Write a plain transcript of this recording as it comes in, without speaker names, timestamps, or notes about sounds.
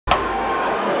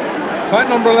Fight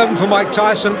number 11 for Mike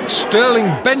Tyson, Sterling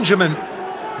Benjamin.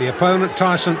 The opponent,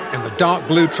 Tyson, in the dark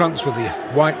blue trunks with the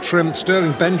white trim.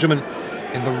 Sterling Benjamin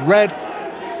in the red.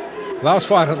 Last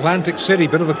fight, Atlantic City,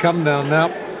 bit of a come down now.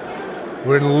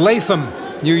 We're in Latham,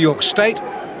 New York State.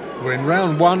 We're in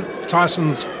round 1,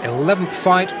 Tyson's 11th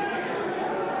fight.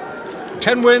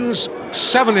 10 wins,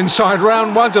 7 inside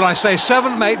round 1. Did I say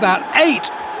 7? Make that 8,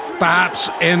 perhaps,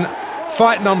 in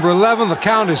fight number 11. The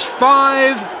count is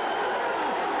 5.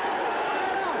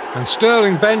 And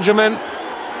Sterling Benjamin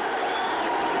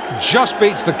just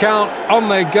beats the count. On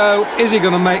they go. Is he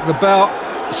going to make the bell?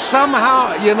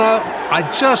 Somehow, you know, I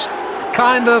just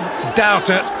kind of doubt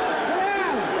it.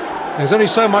 There's only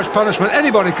so much punishment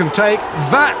anybody can take.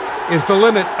 That is the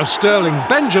limit of Sterling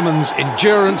Benjamin's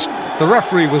endurance. The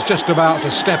referee was just about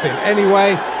to step in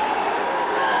anyway.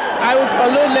 I was a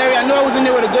little leery. I knew I was in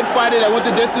there with a good fighter. I went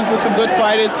the distance with some good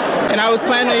fighters, and I was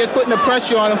planning on just putting the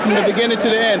pressure on him from the beginning to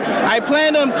the end. I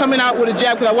planned on coming out with a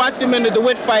jab because I watched him in the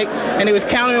DeWitt fight, and he was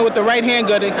countering with the right hand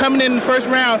good. And coming in the first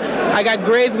round, I got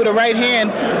grazed with a right hand,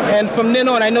 and from then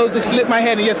on, I know to slip my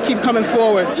head and just keep coming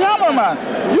forward. Jammer, man.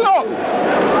 You know,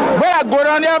 when I go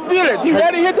down there, I feel it. He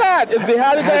really hit hard. It's the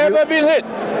hardest I ever been hit.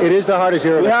 It is the hardest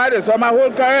you're ever. The hardest of my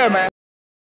whole career, man.